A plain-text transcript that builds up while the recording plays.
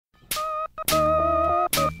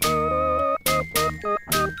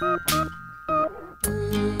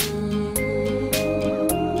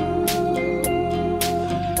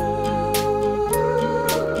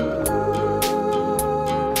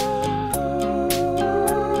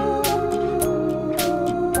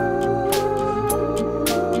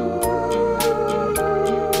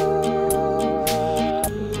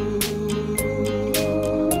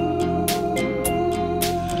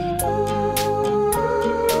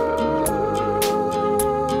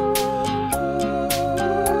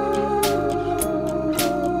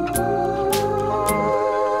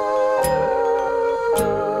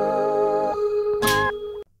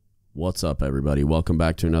What's up, everybody? Welcome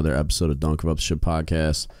back to another episode of Dunk Up Shit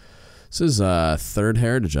Podcast. This is third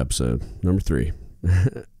Heritage episode, number 3.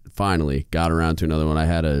 Finally got around to another one. I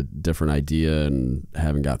had a different idea and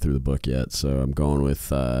haven't got through the book yet, so I'm going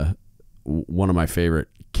with one of my favorite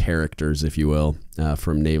characters, if you will,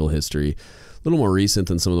 from naval history. A little more recent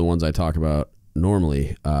than some of the ones I talk about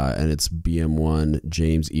normally, and it's BM1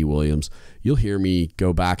 James E. Williams. You'll hear me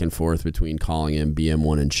go back and forth between calling him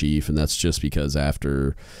BM1 in chief, and that's just because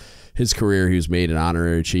after his career he was made an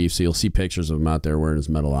honorary chief, so you'll see pictures of him out there wearing his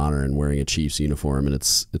Medal of Honor and wearing a chief's uniform, and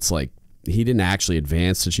it's like he didn't actually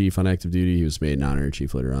advance to chief on active duty. He was made an honorary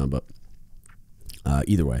chief later on, but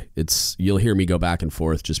either way, you'll hear me go back and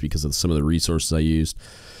forth just because of some of the resources I used.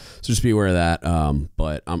 So just be aware of that.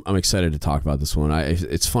 But I'm excited to talk about this one.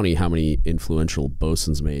 It's funny how many influential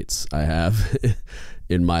bosun's mates I have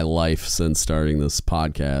in my life since starting this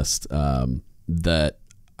podcast, that,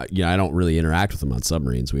 you know, I don't really interact with them on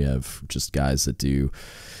submarines. We have just guys that do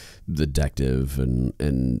the dective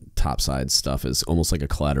and topside stuff is almost like a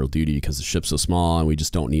collateral duty because the ship's so small and we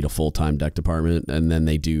just don't need a full-time deck department. And then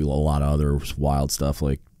they do a lot of other wild stuff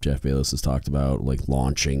like Jeff Bayless has talked about, like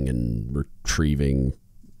launching and retrieving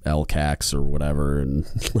LCACs or whatever, and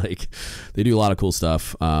like they do a lot of cool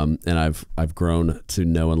stuff, and I've grown to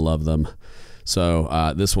know and love them.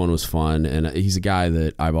 So this one was fun, and he's a guy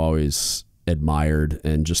that I've always admired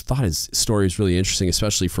and just thought his story is really interesting,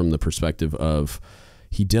 especially from the perspective of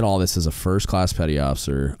he did all this as a first-class petty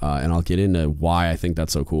officer, and I'll get into why I think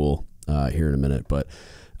that's so cool here in a minute. But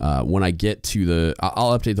when I get to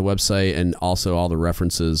I'll update the website, and also all the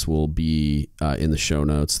references will be in the show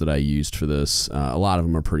notes that I used for this. A lot of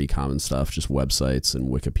them are pretty common stuff, just websites and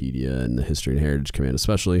Wikipedia and the History and Heritage Command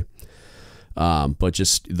especially. But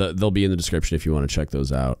just they'll be in the description if you want to check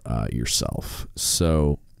those out yourself.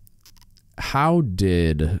 So how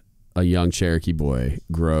did a young Cherokee boy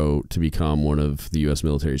grow to become one of the U.S.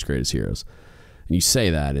 military's greatest heroes? And you say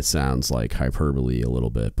that, it sounds like hyperbole a little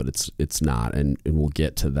bit, but it's not, and we'll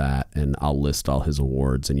get to that, and I'll list all his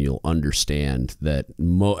awards, and you'll understand that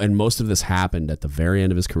most of this happened at the very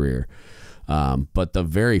end of his career. But the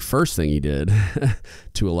very first thing he did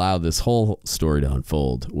to allow this whole story to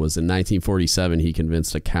unfold was in 1947, he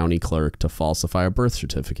convinced a county clerk to falsify a birth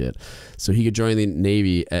certificate so he could join the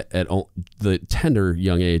Navy at the tender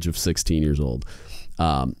young age of 16 years old.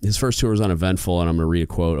 His first tour was uneventful, and I'm going to read a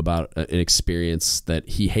quote about an experience that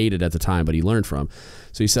he hated at the time, but he learned from.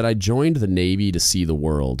 So he said, "I joined the Navy to see the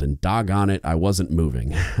world, and doggone it, I wasn't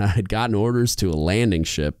moving. I had gotten orders to a landing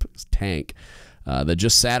ship tank that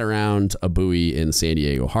just sat around a buoy in San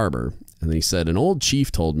Diego Harbor." And then he said, "An old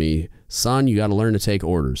chief told me, son, you got to learn to take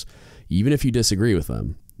orders, even if you disagree with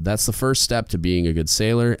them. That's the first step to being a good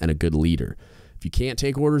sailor and a good leader. If you can't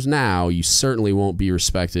take orders now, you certainly won't be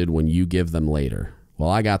respected when you give them later." Well,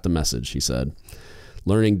 I got the message, he said.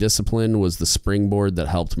 Learning discipline was the springboard that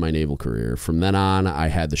helped my naval career. From then on, I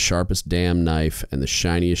had the sharpest damn knife and the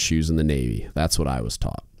shiniest shoes in the Navy. That's what I was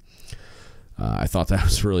taught. I thought that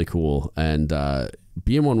was really cool. And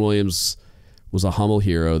BM1 Williams was a humble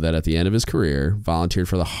hero that at the end of his career volunteered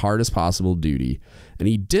for the hardest possible duty. And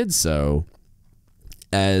he did so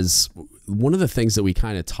as one of the things that we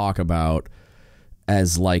kind of talk about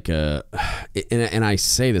as like and I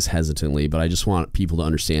say this hesitantly, but I just want people to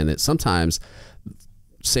understand that sometimes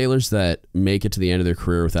sailors that make it to the end of their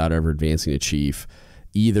career without ever advancing to chief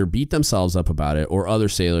either beat themselves up about it, or other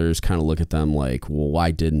sailors kind of look at them like, well,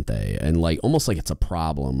 why didn't they? And like almost like it's a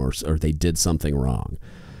problem, or they did something wrong.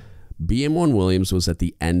 BM1 Williams was at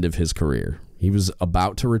the end of his career. He was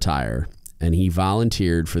about to retire, and he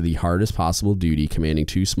volunteered for the hardest possible duty, commanding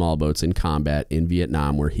 2 small boats in combat in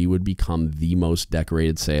Vietnam, where he would become the most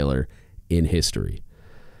decorated sailor in history.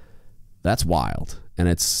 That's wild. And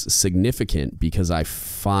it's significant because I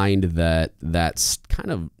find that that's kind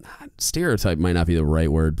of, stereotype might not be the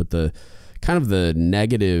right word, but the kind of the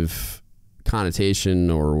negative connotation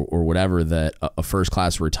or whatever that a first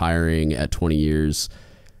class retiring at 20 years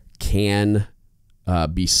can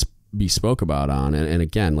be spoke about on. And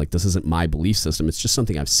again, like, this isn't my belief system. It's just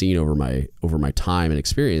something I've seen over my time and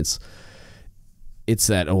experience. It's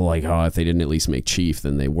that, if they didn't at least make chief,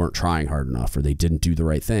 then they weren't trying hard enough, or they didn't do the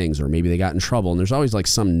right things, or maybe they got in trouble. And there's always like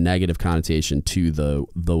some negative connotation to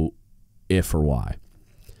the if or why.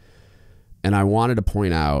 And I wanted to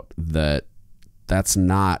point out that that's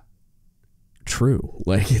not true.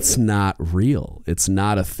 Like, it's not real. It's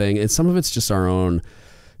not a thing. And some of it's just our own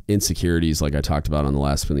insecurities, like I talked about on the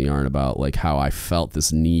last Spin the Yarn, about like how I felt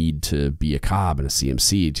this need to be a cob and a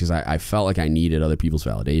CMC because I felt like I needed other people's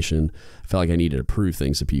validation. I felt like I needed to prove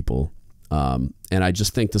things to people. And I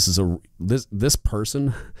just think this is this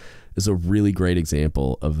person is a really great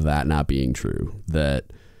example of that not being true, that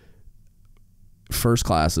first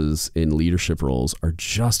classes in leadership roles are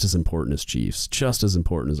just as important as chiefs, just as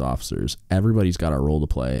important as officers. Everybody's got a role to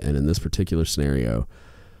play. And in this particular scenario,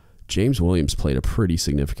 James Williams played a pretty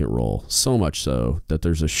significant role, so much so that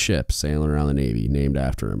there's a ship sailing around the Navy named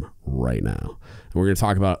after him right now. And we're going to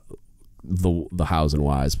talk about the hows and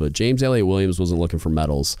whys, but James Elliott Williams wasn't looking for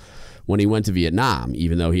medals when he went to Vietnam,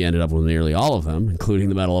 even though he ended up with nearly all of them, including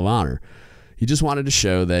the Medal of Honor. He just wanted to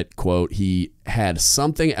show that, quote, he had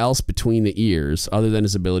something else between the ears other than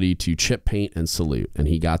his ability to chip paint and salute, and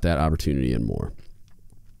he got that opportunity and more.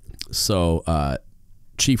 So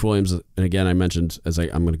Chief Williams, and again, I mentioned, I'm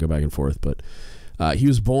going to go back and forth, but he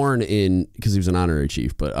was born in, because he was an honorary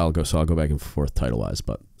chief, but I'll go back and forth title-wise,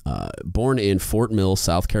 but born in Fort Mill,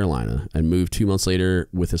 South Carolina, and moved 2 months later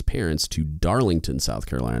with his parents to Darlington, South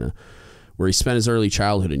Carolina, where he spent his early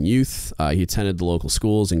childhood and youth. He attended the local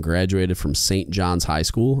schools and graduated from St. John's High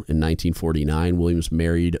School in 1949. Williams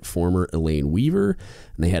married former Elaine Weaver,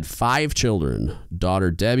 and they had 5 children: daughter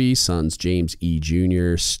Debbie, sons James E.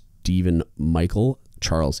 Jr., Stephen Michael,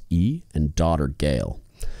 Charles E., and daughter Gail,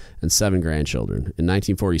 and 7 grandchildren. In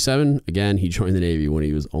 1947, again, he joined the Navy when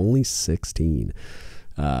he was only 16.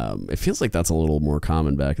 It feels like that's a little more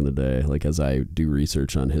common back in the day, like as I do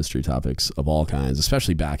research on history topics of all kinds,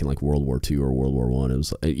 especially back in like World War II or World War I. It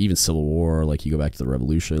was even Civil War, like you go back to the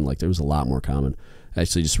Revolution, like there was a lot more common. I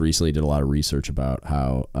actually just recently did a lot of research about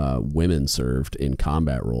how women served in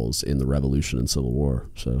combat roles in the Revolution and Civil War.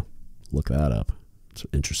 So look that up. It's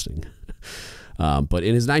interesting. But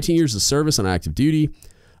in his 19 years of service on active duty,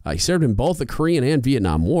 he served in both the Korean and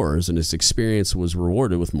Vietnam Wars, and his experience was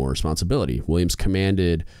rewarded with more responsibility. Williams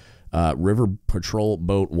commanded River Patrol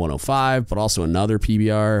Boat 105, but also another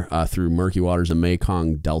PBR through murky waters of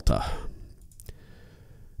Mekong Delta.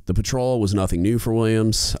 The patrol was nothing new for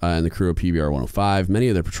Williams and the crew of PBR 105. Many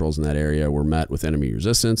of their patrols in that area were met with enemy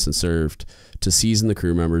resistance and served to season the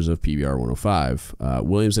crew members of PBR 105.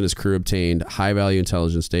 Williams and his crew obtained high-value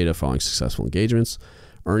intelligence data following successful engagements,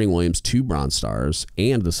 earning Williams 2 Bronze Stars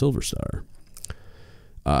and the Silver Star.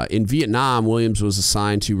 In Vietnam, Williams was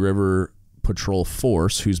assigned to River Patrol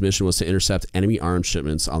Force, whose mission was to intercept enemy arms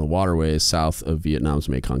shipments on the waterways south of Vietnam's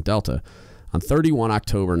Mekong Delta. On 31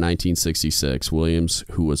 October 1966, Williams,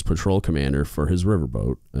 who was patrol commander for his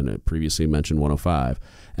riverboat, and I previously mentioned 105,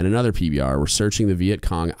 and another PBR were searching the Viet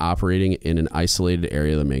Cong operating in an isolated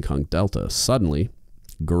area of the Mekong Delta. Suddenly,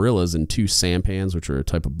 guerrillas in 2 sampans, which are a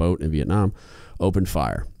type of boat in Vietnam, opened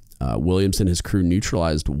fire. Williams and his crew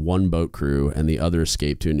neutralized 1 boat crew, and the other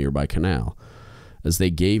escaped to a nearby canal. As they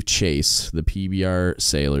gave chase, the PBR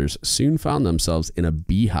sailors soon found themselves in a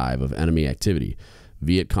beehive of enemy activity.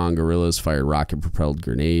 Viet Cong guerrillas fired rocket-propelled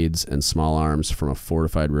grenades and small arms from a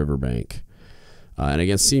fortified riverbank. And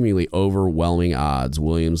against seemingly overwhelming odds,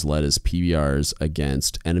 Williams led his PBRs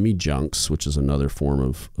against enemy junks, which is another form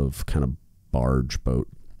of kind of barge boat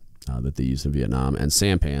that they used in Vietnam, and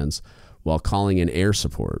sampans, while calling in air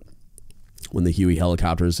support. When the Huey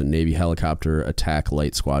helicopters and Navy Helicopter Attack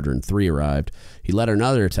Light Squadron 3 arrived, he led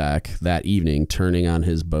another attack that evening, turning on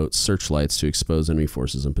his boat's searchlights to expose enemy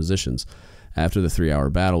forces and positions. After the 3-hour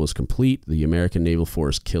battle was complete, the American naval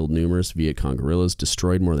force killed numerous Viet Cong guerrillas,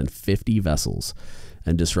 destroyed more than 50 vessels,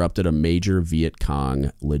 and disrupted a major Viet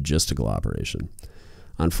Cong logistical operation.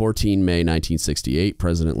 On 14 May 1968,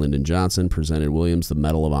 President Lyndon Johnson presented Williams the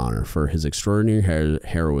Medal of Honor for his extraordinary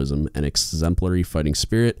heroism and exemplary fighting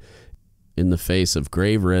spirit in the face of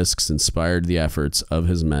grave risks, inspired the efforts of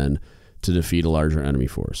his men to defeat a larger enemy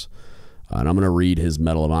force. And I'm going to read his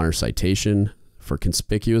Medal of Honor citation: for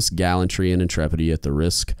conspicuous gallantry and intrepidity at the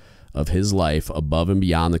risk of his life above and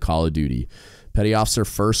beyond the call of duty, Petty Officer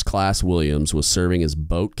First Class Williams was serving as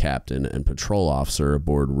boat captain and patrol officer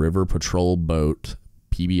aboard River Patrol Boat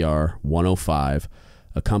PBR 105,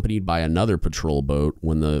 accompanied by another patrol boat,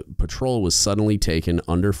 when the patrol was suddenly taken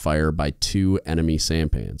under fire by 2 enemy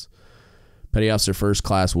sampans. Petty Officer First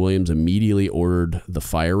Class Williams immediately ordered the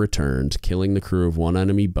fire returned, killing the crew of 1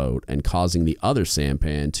 enemy boat and causing the other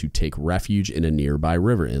sampan to take refuge in a nearby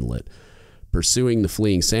river inlet. Pursuing the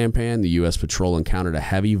fleeing sampan, the U.S. patrol encountered a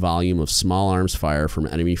heavy volume of small arms fire from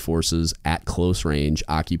enemy forces at close range,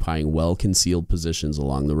 occupying well-concealed positions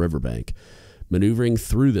along the riverbank. Maneuvering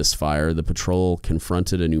through this fire, the patrol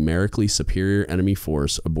confronted a numerically superior enemy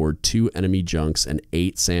force aboard 2 enemy junks and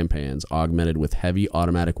 8 sampans, augmented with heavy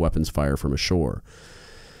automatic weapons fire from ashore.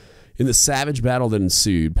 In the savage battle that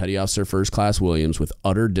ensued, Petty Officer First Class Williams, with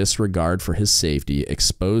utter disregard for his safety,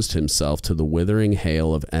 exposed himself to the withering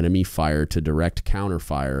hail of enemy fire to direct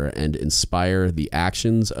counterfire and inspire the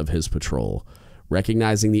actions of his patrol.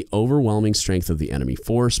 Recognizing the overwhelming strength of the enemy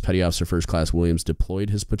force, Petty Officer First Class Williams deployed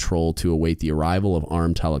his patrol to await the arrival of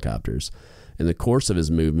armed helicopters. In the course of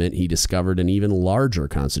his movement, he discovered an even larger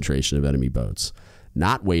concentration of enemy boats.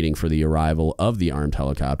 Not waiting for the arrival of the armed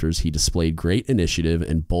helicopters, he displayed great initiative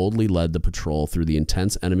and boldly led the patrol through the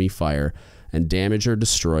intense enemy fire and damaged or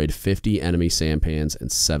destroyed 50 enemy sampans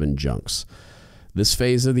and 7 junks. This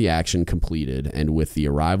phase of the action completed, and with the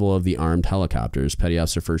arrival of the armed helicopters, Petty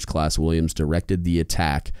Officer First Class Williams directed the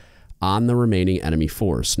attack on the remaining enemy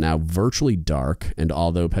force, now virtually dark, and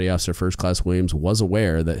although Petty Officer First Class Williams was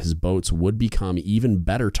aware that his boats would become even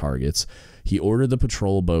better targets, he ordered the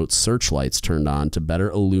patrol boat's searchlights turned on to better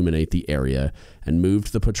illuminate the area and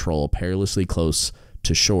moved the patrol perilously close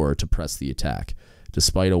to shore to press the attack.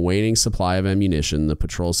 Despite a waning supply of ammunition, the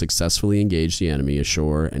patrol successfully engaged the enemy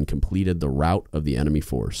ashore and completed the rout of the enemy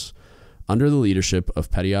force. Under the leadership of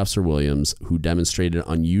Petty Officer Williams, who demonstrated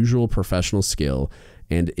unusual professional skill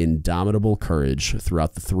and indomitable courage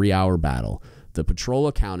throughout the 3-hour battle, the patrol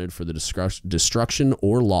accounted for the destruction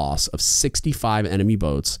or loss of 65 enemy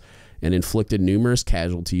boats and inflicted numerous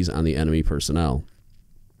casualties on the enemy personnel.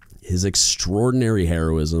 His extraordinary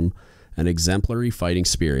heroism and exemplary fighting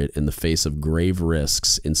spirit in the face of grave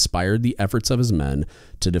risks inspired the efforts of his men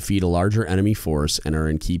to defeat a larger enemy force and are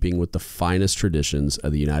in keeping with the finest traditions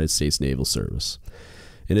of the United States Naval Service.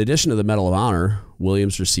 In addition to the Medal of Honor,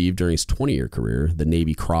 Williams received during his 20-year career the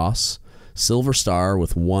Navy Cross, Silver Star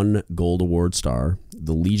with 1 Gold Award Star,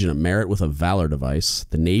 the Legion of Merit with a Valor Device,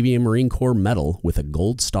 the Navy and Marine Corps Medal with a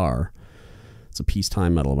Gold Star. It's a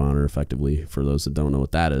peacetime Medal of Honor, effectively, for those that don't know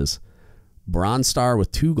what that is. Bronze Star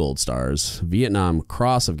with 2 Gold Stars, Vietnam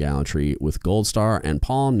Cross of Gallantry with Gold Star and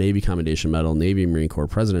Palm, Navy Commendation Medal, Navy and Marine Corps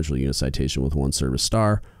Presidential Unit Citation with 1 Service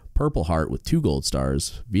Star, Purple Heart with 2 Gold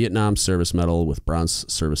Stars, Vietnam Service Medal with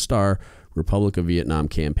Bronze Service Star, Republic of Vietnam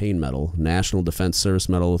Campaign Medal, National Defense Service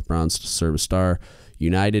Medal with Bronze Service Star,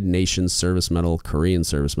 United Nations Service Medal, Korean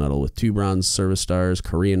Service Medal with 2 Bronze Service Stars,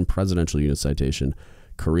 Korean Presidential Unit Citation,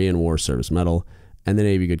 Korean War Service Medal, and the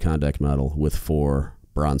Navy Good Conduct Medal with 4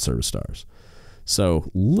 Bronze Service Stars. So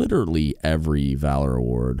literally every Valor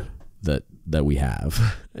Award that we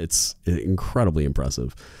have. It's incredibly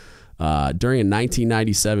impressive. During a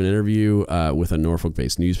 1997 interview with a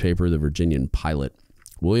Norfolk-based newspaper, the Virginian Pilot,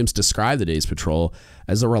 Williams described the day's patrol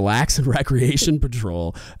as a relax and recreation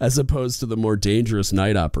patrol as opposed to the more dangerous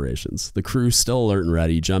night operations. The crew, still alert and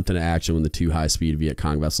ready, jumped into action when the 2 high-speed Viet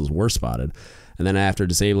Cong vessels were spotted. And then after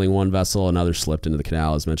disabling one vessel, another slipped into the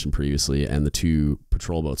canal, as mentioned previously, and the 2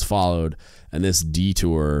 patrol boats followed. And this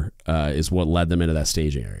detour is what led them into that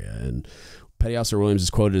staging area. And Petty Officer Williams is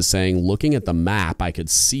quoted as saying, "Looking at the map, I could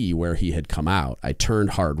see where he had come out. I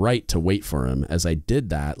turned hard right to wait for him. As I did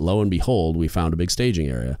that, lo and behold, we found a big staging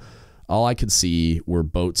area. All I could see were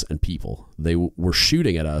boats and people. They were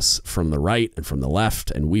shooting at us from the right and from the left,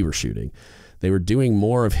 and we were shooting. They were doing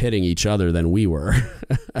more of hitting each other than we were."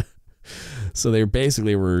 So they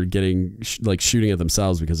basically were getting shooting at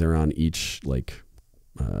themselves because they were on each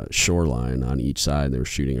shoreline on each side. They were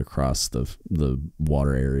shooting across the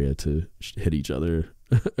water area to hit each other,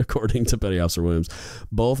 according to Petty Officer Williams.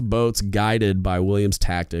 Both boats, guided by Williams'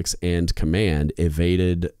 tactics and command,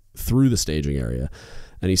 evaded through the staging area.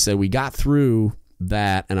 And he said, "We got through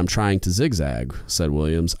that, and I'm trying to zigzag," said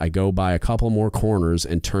Williams. "I go by a couple more corners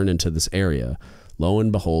and turn into this area. Lo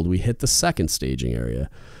and behold, we hit the second staging area.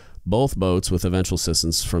 Both boats, with eventual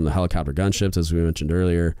assistance from the helicopter gunships, as we mentioned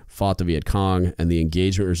earlier, fought the Viet Cong, and the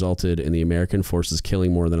engagement resulted in the American forces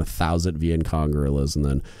killing more than 1,000 Viet Cong guerrillas, and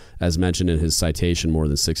then, as mentioned in his citation, more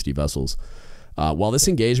than 60 vessels. While this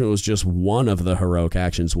engagement was just one of the heroic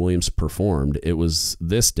actions Williams performed, it was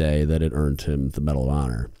this day that it earned him the Medal of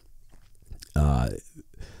Honor.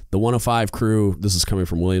 The 105 crew, this is coming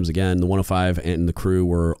from Williams again, the 105 and the crew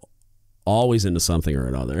were always into something or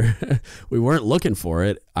another. We weren't looking for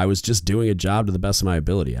it. I was just doing a job to the best of my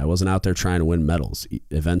ability. I wasn't out there trying to win medals.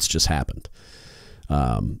 Events just happened.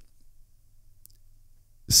 Some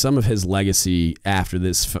of his legacy after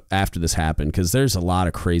this happened, because there's a lot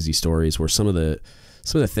of crazy stories where some of the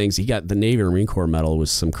things he got, the Navy and Marine Corps medal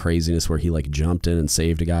was some craziness where he jumped in and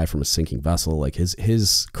saved a guy from a sinking vessel.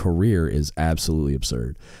 His career is absolutely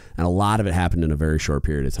absurd. And a lot of it happened in a very short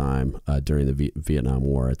period of time during the Vietnam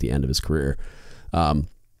War at the end of his career.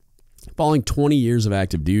 Following 20 years of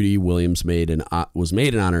active duty, Williams was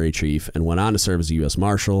made an honorary chief and went on to serve as a U.S.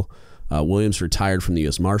 Marshal. Williams retired from the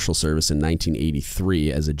U.S. Marshal Service in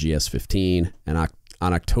 1983 as a GS-15, and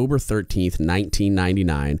on October 13th,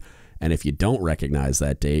 1999, and if you don't recognize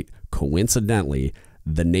that date, coincidentally,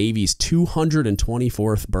 the Navy's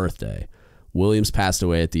 224th birthday, Williams passed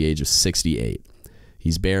away at the age of 68.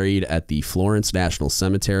 He's buried at the Florence National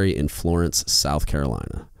Cemetery in Florence, South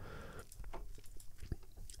Carolina.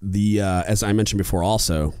 As I mentioned before,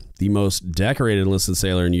 also, the most decorated enlisted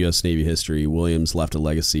sailor in U.S. Navy history, Williams left a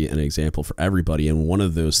legacy and an example for everybody. And one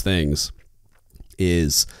of those things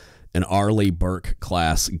is an Arleigh Burke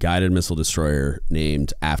class guided missile destroyer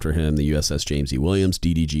named after him, the USS James E. Williams,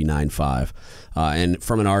 DDG-95. And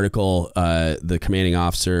from an article, the commanding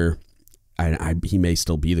officer, he may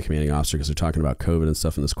still be the commanding officer because they're talking about COVID and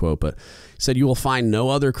stuff in this quote, but he said, "You will find no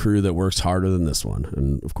other crew that works harder than this one."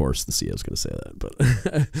 And of course the CEO is going to say that, but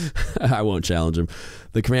I won't challenge him.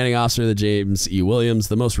 The commanding officer of the James E. Williams,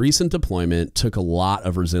 the most recent deployment took a lot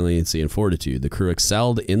of resiliency and fortitude. The crew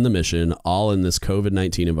excelled in the mission, all in this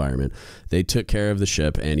COVID-19 environment. They took care of the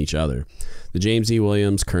ship and each other. The James E.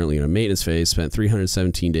 Williams, currently in a maintenance phase, spent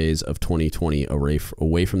 317 days of 2020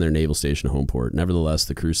 away from their naval station home port. Nevertheless,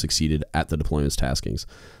 the crew succeeded at the deployment's taskings.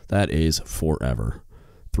 That is forever.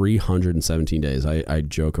 317 days. I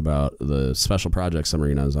joke about the special project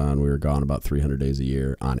submarine I was on. We were gone about 300 days a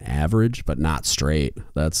year on average, but not straight.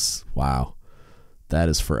 That's, wow. That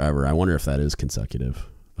is forever. I wonder if that is consecutive.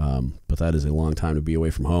 But that is a long time to be away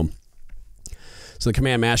from home. So the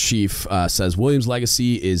Command Master Chief says, Williams'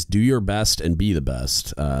 legacy is do your best and be the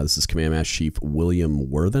best. This is Command Master Chief William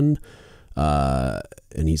Worthen,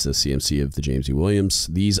 and he's the CMC of the James E. Williams.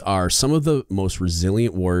 These are some of the most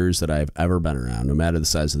resilient warriors that I've ever been around. No matter the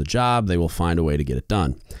size of the job, they will find a way to get it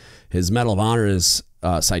done. His Medal of Honor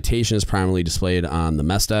citation is primarily displayed on the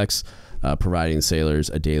mess decks, providing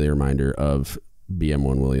sailors a daily reminder of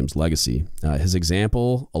BM1 Williams' legacy. His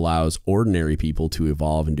example allows ordinary people to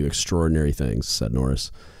evolve and do extraordinary things, said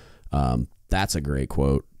Norris. That's a great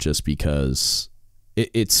quote, just because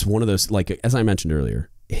it's one of those, like, as I mentioned earlier,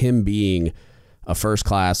 him being a first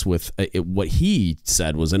class with what he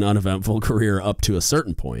said was an uneventful career up to a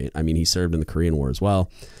certain point. I mean, he served in the Korean War as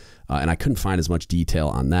well. And I couldn't find as much detail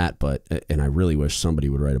on that, and I really wish somebody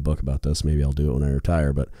would write a book about this. Maybe I'll do it when I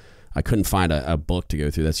retire, but I couldn't find a book to go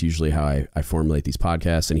through. That's usually how I formulate these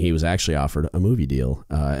podcasts. And he was actually offered a movie deal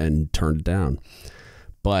and turned it down.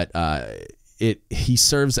 But he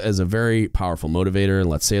serves as a very powerful motivator and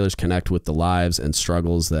lets sailors connect with the lives and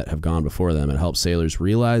struggles that have gone before them. It helps sailors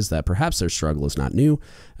realize that perhaps their struggle is not new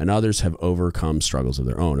and others have overcome struggles of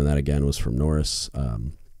their own. And that, again, was from Norris,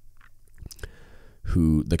 the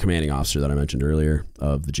commanding officer that I mentioned earlier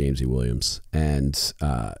of the James E. Williams. And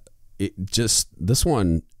this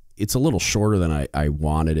one, it's a little shorter than I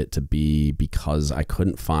wanted it to be because I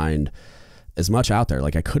couldn't find as much out there.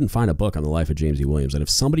 Like, I couldn't find a book on the life of James E. Williams. And if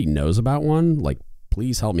somebody knows about one, like,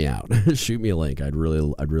 please help me out. Shoot me a link. I'd really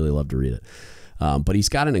love to read it. But he's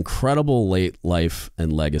got an incredible late life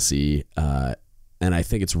and legacy. And I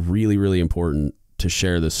think it's really, really important to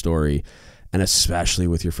share this story, and especially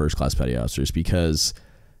with your first class petty officers, because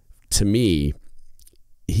to me,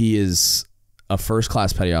 he is a first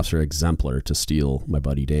class petty officer exemplar, to steal my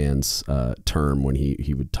buddy Dan's term when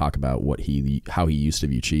he would talk about how he used to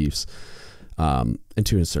view chiefs, and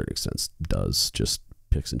to a certain extent does, just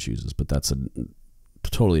picks and chooses, but that's a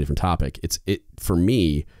totally different topic. For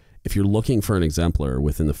me, if you're looking for an exemplar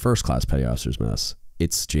within the first class petty officers mess,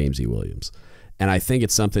 it's James E. Williams. And I think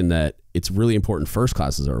it's something that it's really important first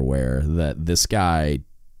classes are aware that this guy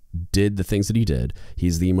did the things that he did.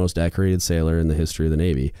 He's the most decorated sailor in the history of the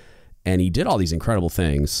Navy. And he did all these incredible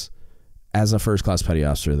things as a first class petty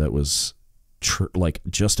officer that was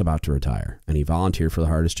just about to retire. And he volunteered for the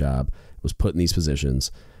hardest job, was put in these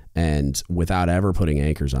positions, and without ever putting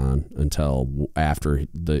anchors on until after he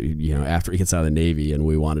gets out of the Navy and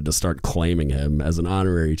we wanted to start claiming him as an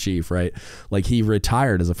honorary chief, right? Like, he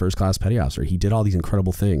retired as a first class petty officer. He did all these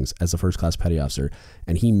incredible things as a first class petty officer,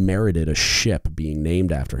 and he merited a ship being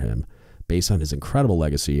named after him based on his incredible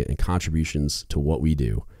legacy and contributions to what we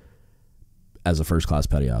do as a first class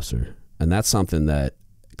petty officer. And that's something that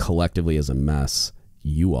collectively as a mess,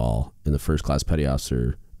 you all in the first class petty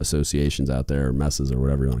officer associations out there, or messes, or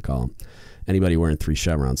whatever you want to call them, anybody wearing 3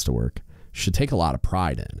 chevrons to work, should take a lot of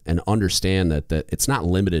pride in and understand that it's not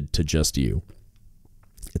limited to just you.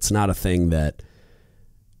 It's not a thing that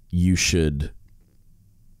you should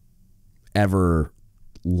ever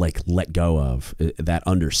let go of, that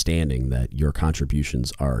understanding that your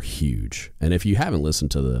contributions are huge. And if you haven't listened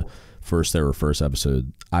to the first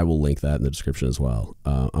episode, I will link that in the description as well.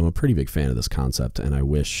 I'm a pretty big fan of this concept, and I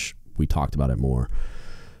wish we talked about it more.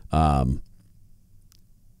 I'm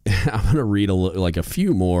going to read a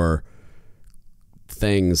few more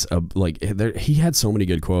things. He had so many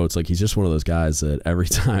good quotes. Like, he's just one of those guys that every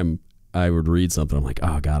time I would read something, I'm like,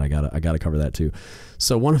 oh God, I gotta cover that too.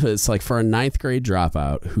 So one of it's like, for a 9th grade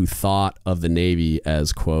dropout who thought of the Navy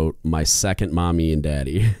as, quote, my second mommy and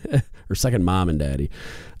daddy or second mom and daddy,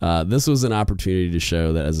 this was an opportunity to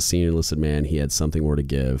show that as a senior enlisted man, he had something more to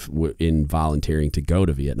give in volunteering to go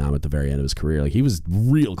to Vietnam at the very end of his career. Like, he was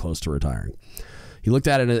real close to retiring. He looked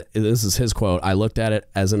at it, this is his quote, I looked at it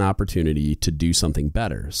as an opportunity to do something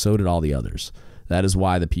better. So did all the others. That is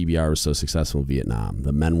why the PBR was so successful in Vietnam.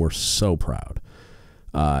 The men were so proud.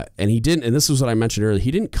 And he didn't, and this was what I mentioned earlier,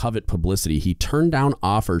 he didn't covet publicity. He turned down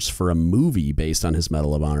offers for a movie based on his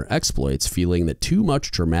Medal of Honor exploits, feeling that too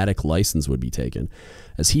much dramatic license would be taken.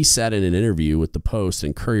 As he said in an interview with the Post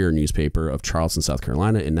and Courier newspaper of Charleston, South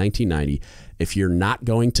Carolina in 1990, if you're not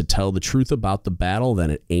going to tell the truth about the battle,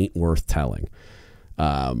 then it ain't worth telling.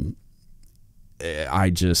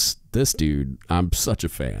 This dude, I'm such a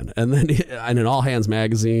fan. And then in an All Hands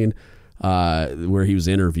magazine, where he was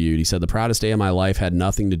interviewed, he said, the proudest day of my life had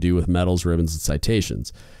nothing to do with medals, ribbons, and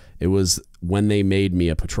citations. It was when they made me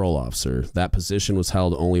a patrol officer. That position was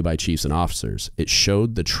held only by chiefs and officers. It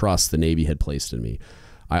showed the trust the Navy had placed in me.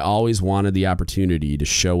 I always wanted the opportunity to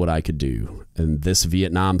show what I could do, and this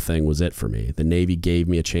Vietnam thing was it for me. The Navy gave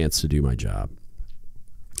me a chance to do my job.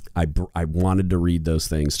 I wanted to read those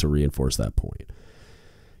things to reinforce that point.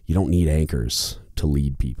 You don't need anchors to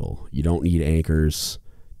lead people. You don't need anchors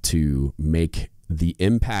to make the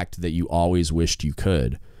impact that you always wished you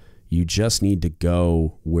could. You just need to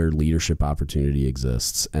go where leadership opportunity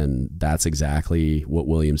exists. And that's exactly what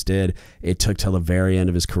Williams did. It took till the very end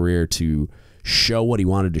of his career to show what he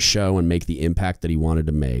wanted to show and make the impact that he wanted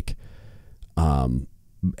to make. And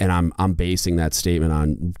I'm basing that statement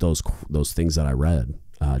on those things that I read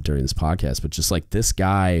during this podcast. But just like this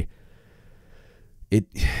guy,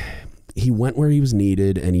 he went where he was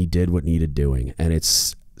needed and he did what needed doing. And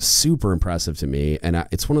it's super impressive to me. And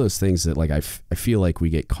it's one of those things that, like, I feel like we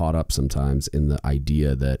get caught up sometimes in the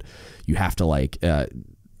idea that you have to, like,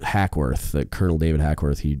 Hackworth, Colonel David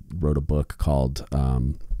Hackworth, he wrote a book called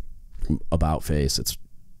About Face. It's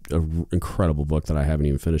an incredible book that I haven't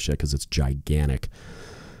even finished yet because it's gigantic,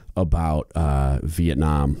 about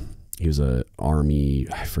Vietnam. He was a Army,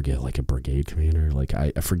 I forget, like a brigade commander. Like, I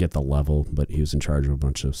forget the level, but he was in charge of a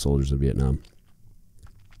bunch of soldiers in Vietnam.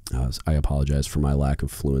 I apologize for my lack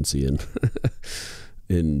of fluency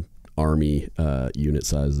in Army unit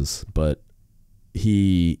sizes, but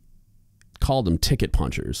he called them ticket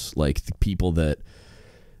punchers, like the people that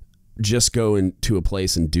just go into a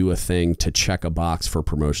place and do a thing to check a box for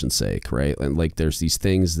promotion's sake, right? And like, there's these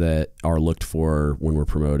things that are looked for when we're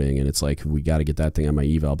promoting, and it's like, we got to get that thing on my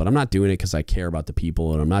eval, but I'm not doing it because I care about the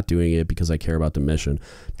people, and I'm not doing it because I care about the mission.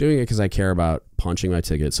 I'm doing it because I care about punching my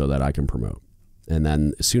ticket so that I can promote. And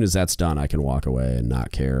then as soon as that's done, I can walk away and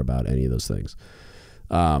not care about any of those things.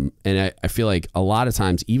 And I feel like a lot of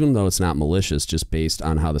times, even though it's not malicious, just based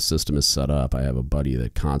on how the system is set up, I have a buddy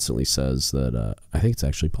that constantly says that, I think it's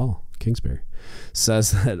actually Paul Kingsbury,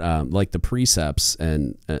 says that like the precepts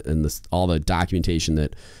and all the documentation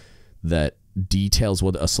that details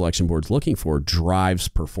what a selection board's looking for drives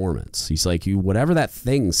performance. He's like, whatever that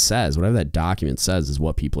thing says, whatever that document says is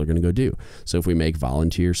what people are going to go do. So if we make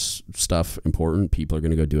volunteer stuff important, people are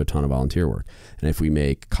going to go do a ton of volunteer work. And if we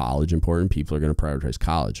make college important, people are going to prioritize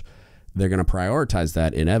college. They're going to prioritize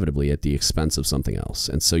that inevitably at the expense of something else.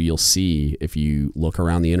 And so you'll see, if you look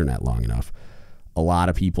around the internet long enough, a lot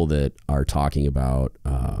of people that are talking about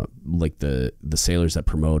like the sailors that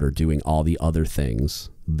promote are doing all the other things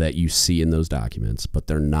that you see in those documents, but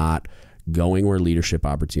they're not going where leadership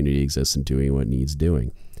opportunity exists and doing what needs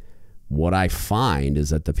doing. What I find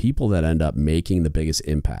is that the people that end up making the biggest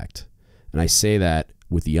impact, and I say that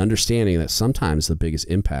with the understanding that sometimes the biggest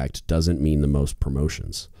impact doesn't mean the most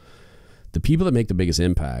promotions. The people that make the biggest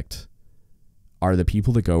impact are the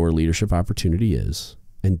people that go where leadership opportunity is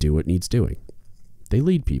and do what needs doing. They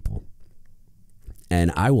lead people.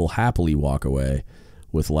 And I will happily walk away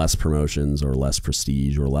with less promotions or less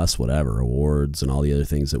prestige or less whatever, awards and all the other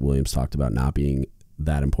things that Williams talked about not being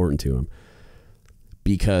that important to him,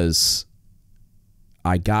 because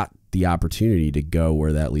I got the opportunity to go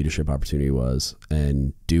where that leadership opportunity was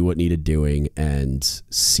and do what needed doing and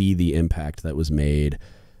see the impact that was made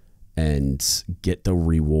and get the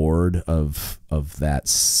reward of that,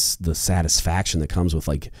 the satisfaction that comes with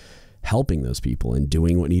like helping those people and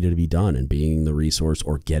doing what needed to be done and being the resource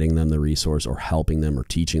or getting them the resource or helping them or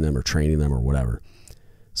teaching them or training them or whatever,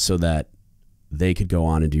 so that they could go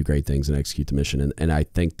on and do great things and execute the mission. And I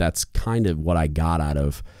think that's kind of what I got out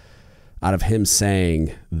of him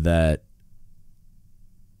saying that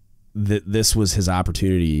this was his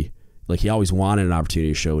opportunity. Like, he always wanted an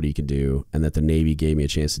opportunity to show what he could do, and that the Navy gave me a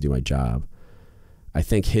chance to do my job. I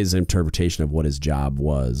think his interpretation of what his job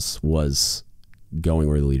was going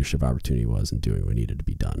where the leadership opportunity was and doing what needed to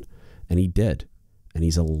be done. And he did. And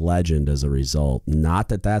he's a legend as a result. Not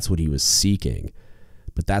that that's what he was seeking,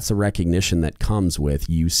 but that's a recognition that comes with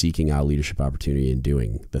you seeking out leadership opportunity and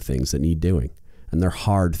doing the things that need doing. And they're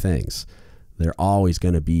hard things. They're always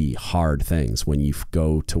going to be hard things when you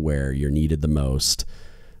go to where you're needed the most,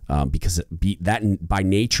 because that by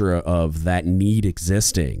nature of that need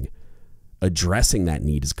existing, addressing that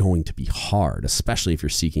need is going to be hard, especially if you're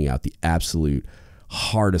seeking out the absolute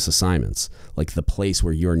hardest assignments. Like, the place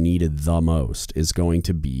where you're needed the most is going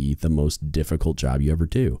to be the most difficult job you ever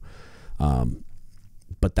do.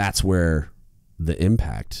 But that's where the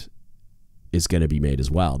impact is going to be made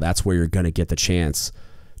as well. That's where you're going to get the chance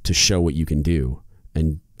to show what you can do.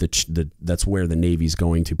 And that's where the Navy's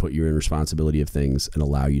going to put you in responsibility of things and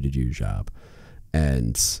allow you to do your job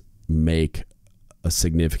and make a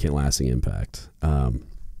significant lasting impact.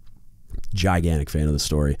 Gigantic fan of the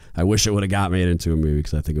story. I wish it would have got made into a movie,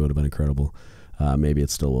 because I think it would have been incredible. Maybe it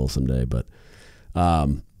still will someday, but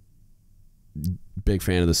big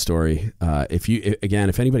fan of the story.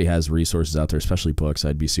 If anybody has resources out there, especially books,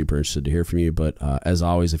 I'd be super interested to hear from you. But as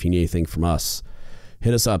always, if you need anything from us,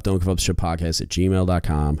 hit us up,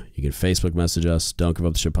 don'tgiveuptheshitpodcast@gmail.com. You can Facebook message us, Don't Give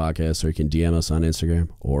Up the Shit Podcast, or you can DM us on Instagram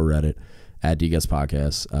or Reddit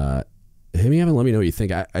 @dgutspodcast. Hit me up and let me know what you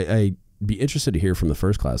think. I'd be interested to hear from the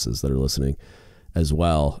first classes that are listening as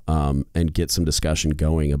well, and get some discussion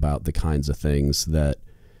going about the kinds of things that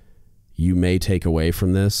you may take away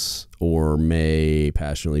from this or may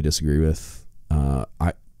passionately disagree with.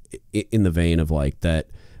 In the vein of like that,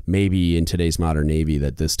 maybe in today's modern Navy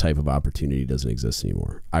that this type of opportunity doesn't exist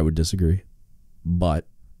anymore. I would disagree, but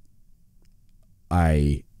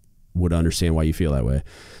I would understand why you feel that way.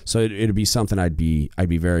 So it'd be something I'd be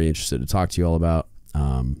very interested to talk to you all about.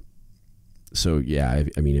 So yeah,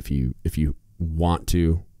 I mean, if you want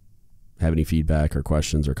to have any feedback or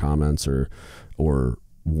questions or comments or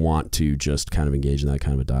want to just kind of engage in that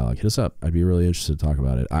kind of a dialogue, hit us up. I'd be really interested to talk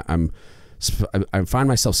about it. I find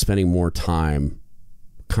myself spending more time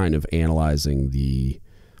kind of analyzing the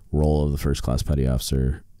role of the first class petty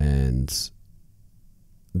officer and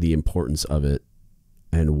the importance of it,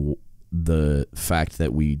 and the fact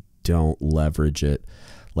that we don't leverage it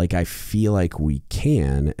like I feel like we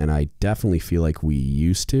can, and I definitely feel like we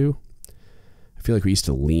used to. I feel like we used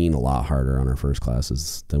to lean a lot harder on our first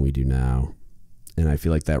classes than we do now, and I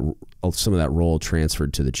feel like that some of that role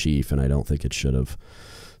transferred to the chief, and I don't think it should have.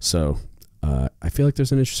 So I feel like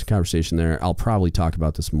there's an interesting conversation there. I'll probably talk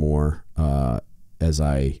about this more as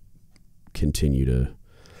I continue to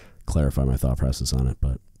clarify my thought process on it.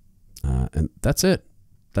 But and that's it.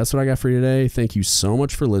 That's what I got for you today. Thank you so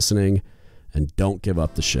much for listening, and don't give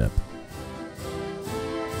up the ship.